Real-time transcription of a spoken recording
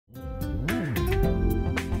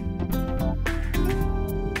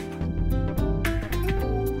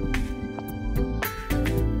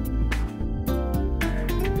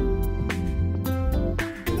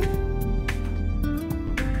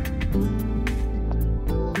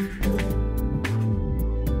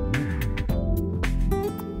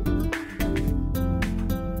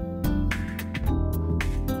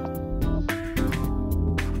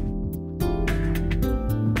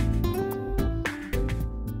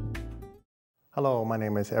Hello, my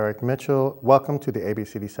name is Eric Mitchell. Welcome to the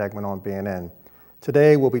ABCD segment on BNN.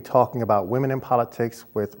 Today we'll be talking about women in politics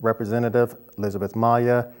with Representative Elizabeth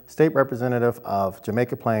Maya, State Representative of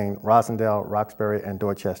Jamaica Plain, Roslindale, Roxbury, and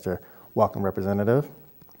Dorchester. Welcome, Representative.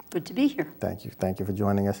 Good to be here. Thank you. Thank you for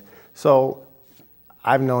joining us. So,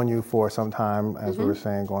 I've known you for some time, as we were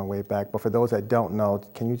saying, going way back, but for those that don't know,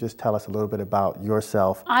 can you just tell us a little bit about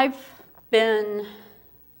yourself? I've been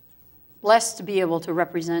blessed to be able to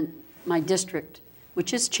represent my district, which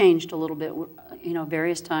has changed a little bit,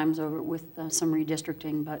 various times over with some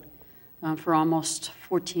redistricting, but for almost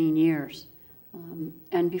 14 years.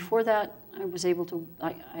 And before that, I was able to,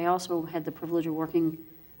 I also had the privilege of working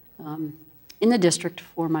in the district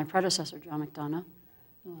for my predecessor, John McDonough,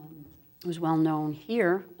 who's well known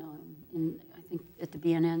here, I think at the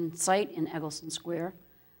BNN site in Eggleston Square.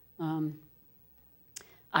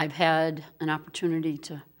 I've had an opportunity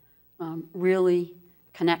to really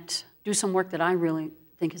connect, do some work that I really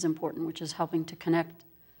think is important, which is helping to connect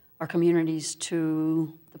our communities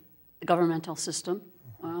to the governmental system,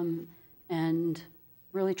 and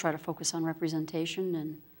really try to focus on representation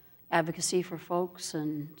and advocacy for folks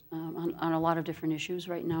and on a lot of different issues.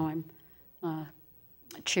 Right now I'm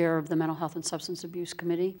chair of the Mental Health and Substance Abuse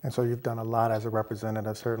Committee. And so you've done a lot as a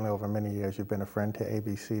representative, certainly over many years. You've been a friend to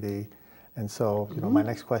ABCD. And so, my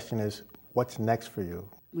next question is, what's next for you?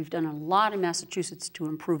 We've done a lot in Massachusetts to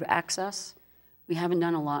improve access. We haven't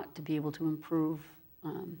done a lot to be able to improve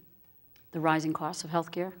the rising costs of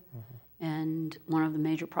healthcare. And one of the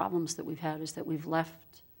major problems that we've had is that we've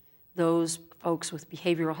left those folks with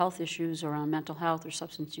behavioral health issues around mental health or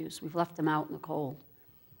substance use, we've left them out in the cold.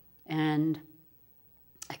 And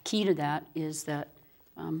a key to that is that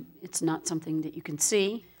it's not something that you can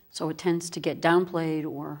see, so it tends to get downplayed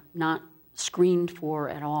or not screened for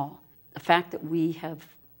at all. The fact that we have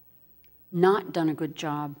not done a good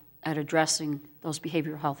job at addressing those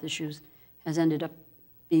behavioral health issues has ended up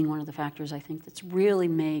being one of the factors, I think, that's really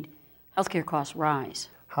made healthcare costs rise.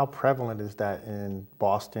 How prevalent is that in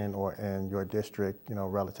Boston or in your district,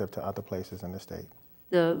 relative to other places in the state?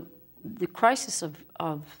 The crisis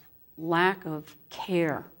of lack of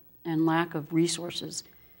care and lack of resources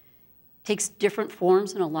takes different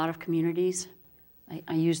forms in a lot of communities.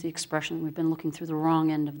 I use the expression, we've been looking through the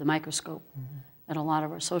wrong end of the microscope at a lot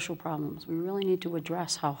of our social problems. We really need to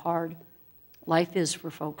address how hard life is for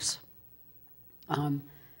folks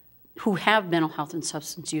who have mental health and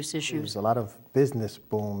substance use issues. There's a lot of business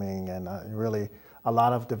booming and really a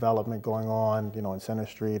lot of development going on, in Center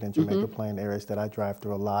Street and Jamaica Plain areas that I drive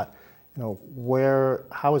through a lot.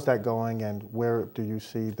 How is that going, and where do you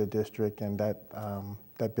see the district and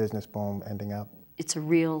that business boom ending up? It's a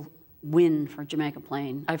real win for Jamaica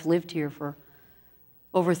Plain. I've lived here for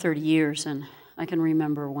over 30 years, and I can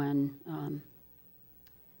remember when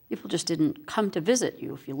people just didn't come to visit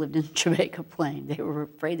you if you lived in Jamaica Plain. They were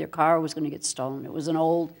afraid their car was going to get stolen. It wasn't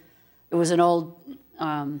always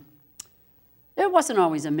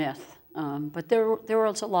a myth, but there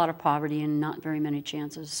was a lot of poverty and not very many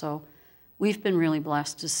chances. So we've been really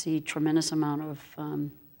blessed to see tremendous amount of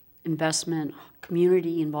investment,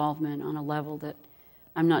 community involvement on a level that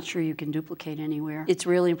I'm not sure you can duplicate anywhere. It's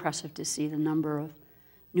really impressive to see the number of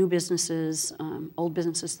new businesses, old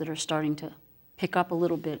businesses that are starting to pick up a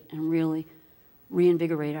little bit and really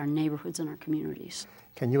reinvigorate our neighborhoods and our communities.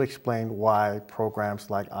 Can you explain why programs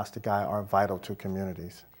like Ostagai are vital to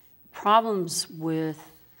communities? Problems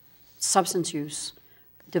with substance use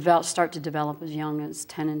start to develop as young as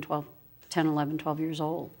 10, 11, 12 years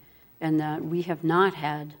old, and that we have not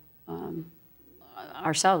had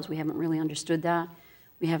ourselves, we haven't really understood that.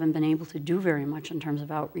 We haven't been able to do very much in terms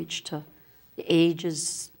of outreach to the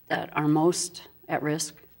ages that are most at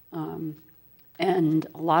risk. And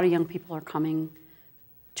a lot of young people are coming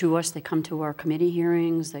to us. They come to our committee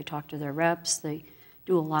hearings. They talk to their reps. They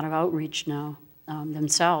do a lot of outreach now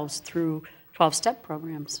themselves through 12-step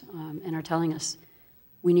programs and are telling us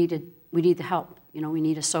we need the help. We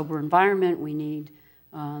need a sober environment. We need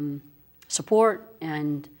support.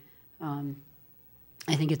 And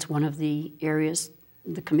I think it's one of the areas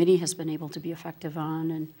the committee has been able to be effective on,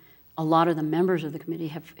 and a lot of the members of the committee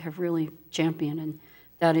have really championed, and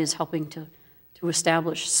that is helping to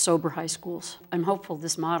establish sober high schools. I'm hopeful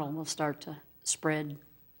this model will start to spread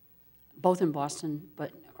both in Boston,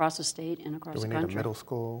 but across the state and across the country. Do we need a middle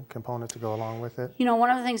school component to go along with it? One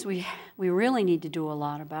of the things we really need to do a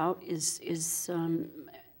lot about is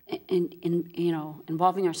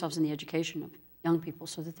involving ourselves in the education of young people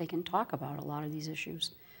so that they can talk about a lot of these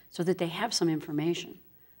issues, so that they have some information.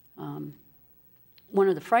 One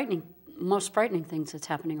of the most frightening things that's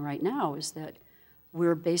happening right now is that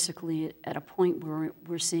we're basically at a point where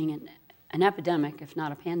we're seeing an epidemic, if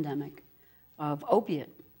not a pandemic, of opiate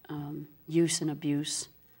use and abuse.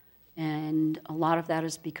 And a lot of that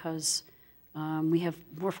is because we have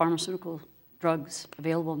more pharmaceutical drugs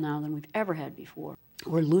available now than we've ever had before.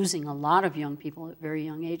 We're losing a lot of young people at very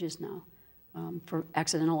young ages now for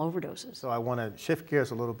accidental overdoses. So I want to shift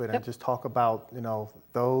gears a little bit and just talk about,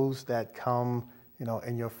 those that come,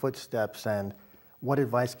 in your footsteps, and what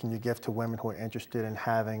advice can you give to women who are interested in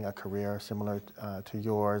having a career similar to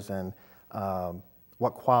yours, and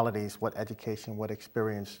what qualities, what education, what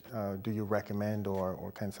experience do you recommend,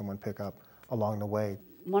 or can someone pick up along the way?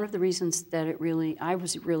 One of the reasons that I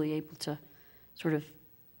was really able to sort of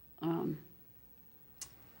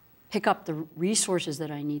pick up the resources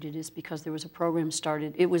that I needed is because there was a program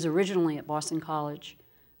started. It was originally at Boston College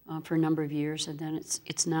for a number of years, and then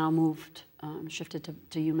it's now moved, shifted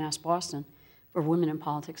to UMass Boston for women in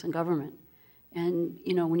politics and government. And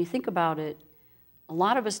when you think about it, a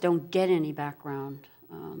lot of us don't get any background.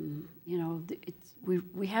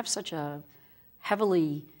 We have such a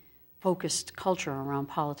heavily focused culture around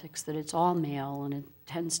politics that it's all male, and it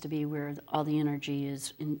tends to be where all the energy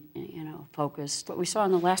is focused. What we saw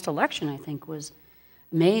in the last election, I think, was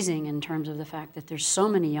amazing in terms of the fact that there's so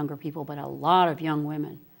many younger people, but a lot of young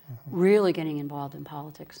women really getting involved in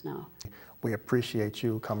politics now. We appreciate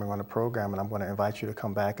you coming on the program, and I'm going to invite you to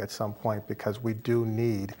come back at some point, because we do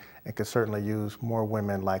need and could certainly use more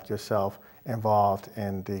women like yourself involved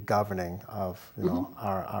in the governing of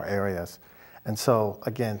our areas. And so,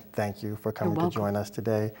 again, thank you for coming to join us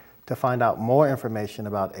today. To find out more information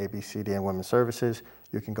about ABCD and Women's Services,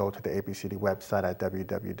 you can go to the ABCD website at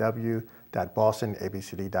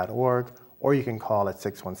www.bostonabcd.org, or you can call at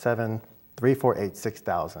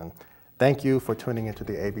 617-348-6000. Thank you for tuning into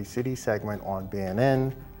the ABCD segment on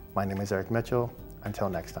BNN. My name is Eric Mitchell. Until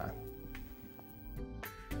next time.